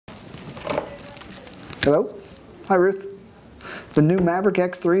Hello? Hi, Ruth. The new Maverick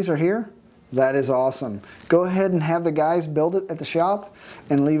X3s are here. That is awesome. Go ahead and have the guys build it at the shop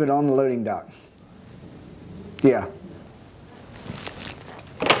and leave it on the loading dock. Yeah.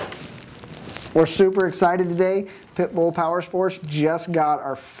 We're super excited today. Bull Powersports just got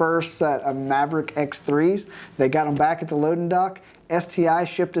our first set of Maverick X3s. They got them back at the loading dock. STI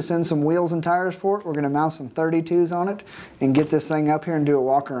shipped us in some wheels and tires for it. We're going to mount some 32s on it and get this thing up here and do a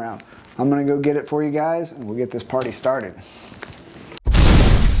walk around. I'm going to go get it for you guys and we'll get this party started.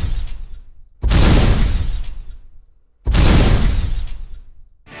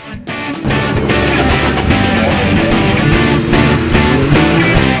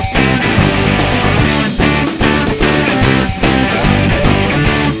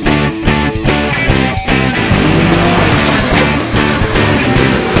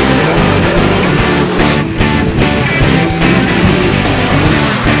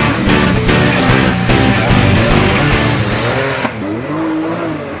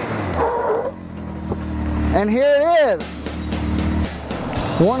 And here it is.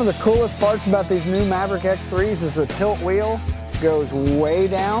 One of the coolest parts about these new Maverick X3s is the tilt wheel goes way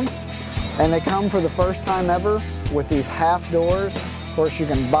down, and they come for the first time ever with these half doors. Of course, you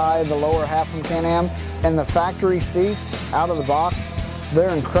can buy the lower half from Can-Am, and the factory seats out of the box,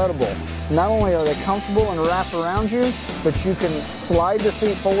 they're incredible. Not only are they comfortable and wrap around you, but you can slide the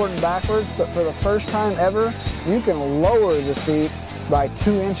seat forward and backwards, but for the first time ever, you can lower the seat by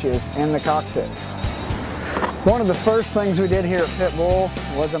 2 inches in the cockpit. One of the first things we did here at Pit Bull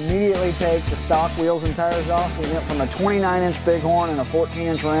was immediately take the stock wheels and tires off. We went from a 29-inch Bighorn and a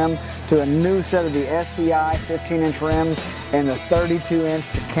 14-inch rim to a new set of the STI 15-inch rims and the 32-inch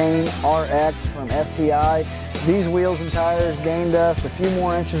Chicane RX from STI. These wheels and tires gained us a few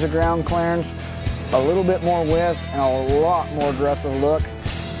more inches of ground clearance, a little bit more width, and a lot more aggressive look.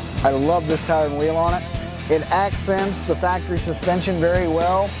 I love this tire and wheel on it. It accents the factory suspension very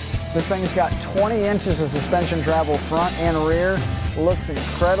well. This thing's got 20 inches of suspension travel front and rear. Looks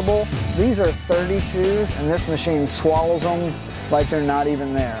incredible. These are 32s and this machine swallows them like they're not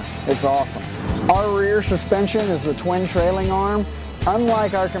even there. It's awesome. Our rear suspension is the twin trailing arm.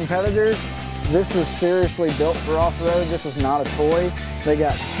 Unlike our competitors, this is seriously built for off-road. This is not a toy. They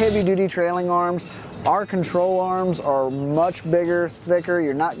got heavy-duty trailing arms. Our control arms are much bigger, thicker.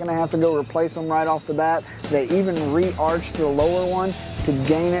 You're not going to have to go replace them right off the bat. They even re-arch the lower one to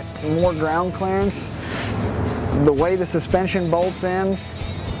gain it more ground clearance. The way the suspension bolts in,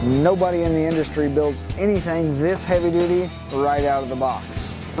 nobody in the industry builds anything this heavy duty right out of the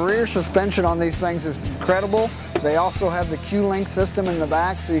box. The rear suspension on these things is incredible. They also have the Q-Link system in the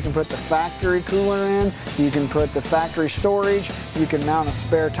back, so you can put the factory cooler in, you can put the factory storage, you can mount a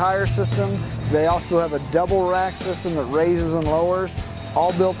spare tire system. They also have a double rack system that raises and lowers,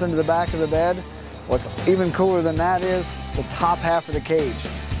 all built into the back of the bed. What's even cooler than that is the top half of the cage.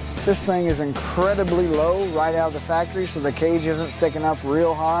 This thing is incredibly low right out of the factory, so the cage isn't sticking up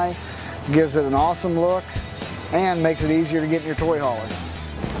real high. Gives it an awesome look and makes it easier to get in your toy hauler.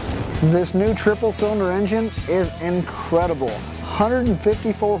 This new triple cylinder engine is incredible.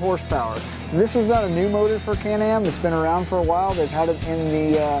 154 horsepower. This is not a new motor for Can-Am. It's been around for a while. They've had it in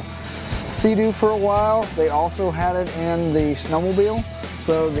the Sea-Doo for a while. They also had it in the snowmobile.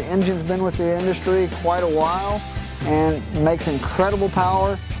 So the engine's been with the industry quite a while and makes incredible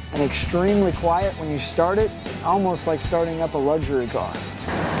power and extremely quiet when you start it. It's almost like starting up a luxury car.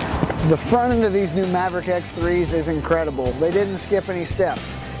 The front end of these new Maverick X3s is incredible. They didn't skip any steps.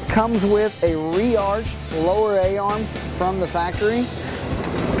 Comes with a re-arched lower A-arm from the factory.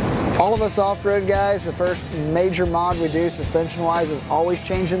 All of us off-road guys, the first major mod we do suspension-wise is always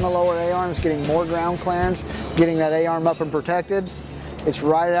changing the lower A-arms, getting more ground clearance, getting that A-arm up and protected. It's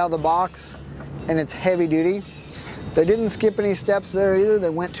right out of the box and it's heavy duty. They didn't skip any steps there either. They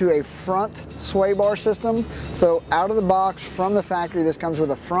went to a front sway bar system. So out of the box from the factory, this comes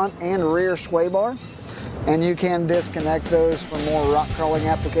with a front and rear sway bar. And you can disconnect those for more rock crawling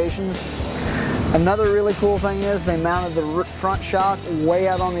applications. Another really cool thing is they mounted the front shock way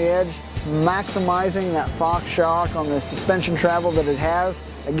out on the edge, maximizing that Fox shock on the suspension travel that it has.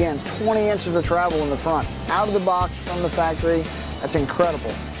 Again, 20 inches of travel in the front, out of the box from the factory. That's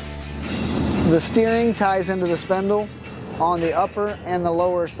incredible. The steering ties into the spindle on the upper and the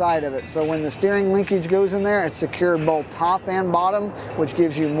lower side of it. So when the steering linkage goes in there, it's secured both top and bottom, which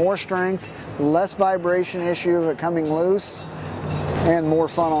gives you more strength, less vibration issue of it coming loose, and more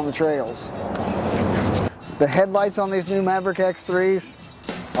fun on the trails. The headlights on these new Maverick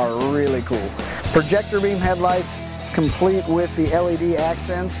X3s are really cool. Projector beam headlights complete with the LED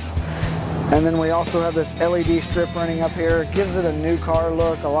accents. And then we also have this LED strip running up here. It gives it a new car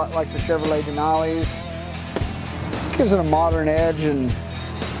look, a lot like the Chevrolet Denali's. Gives it a modern edge, and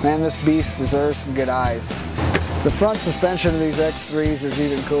man, this beast deserves some good eyes. The front suspension of these X3s is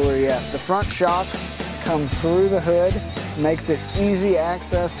even cooler yet. The front shocks come through the hood, makes it easy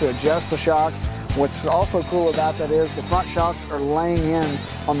access to adjust the shocks. What's also cool about that is the front shocks are laying in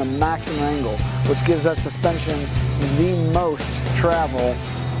on the maximum angle, which gives that suspension the most travel.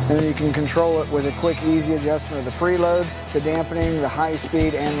 And then you can control it with a quick, easy adjustment of the preload, the dampening, the high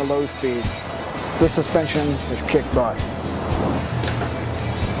speed, and the low speed. This suspension is kick butt.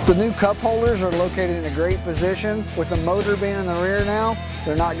 The new cup holders are located in a great position. With the motor being in the rear now,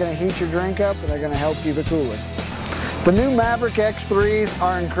 they're not going to heat your drink up, and they're going to help keep it cooler. The new Maverick X3s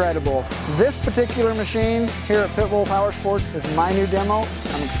are incredible. This particular machine here at Bull Powersports is my new demo.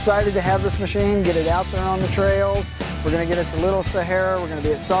 I'm excited to have this machine, get it out there on the trails. We're going to get it to Little Sahara, we're going to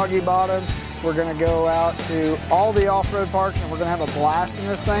be at Soggy Bottom, we're going to go out to all the off-road parks, and we're going to have a blast in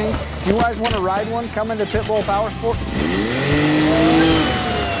this thing. You guys want to ride one? Come into Bull Powersports.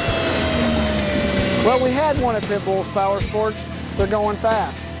 Well, we had one at Bull Powersports. They're going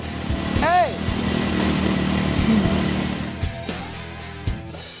fast. Hey!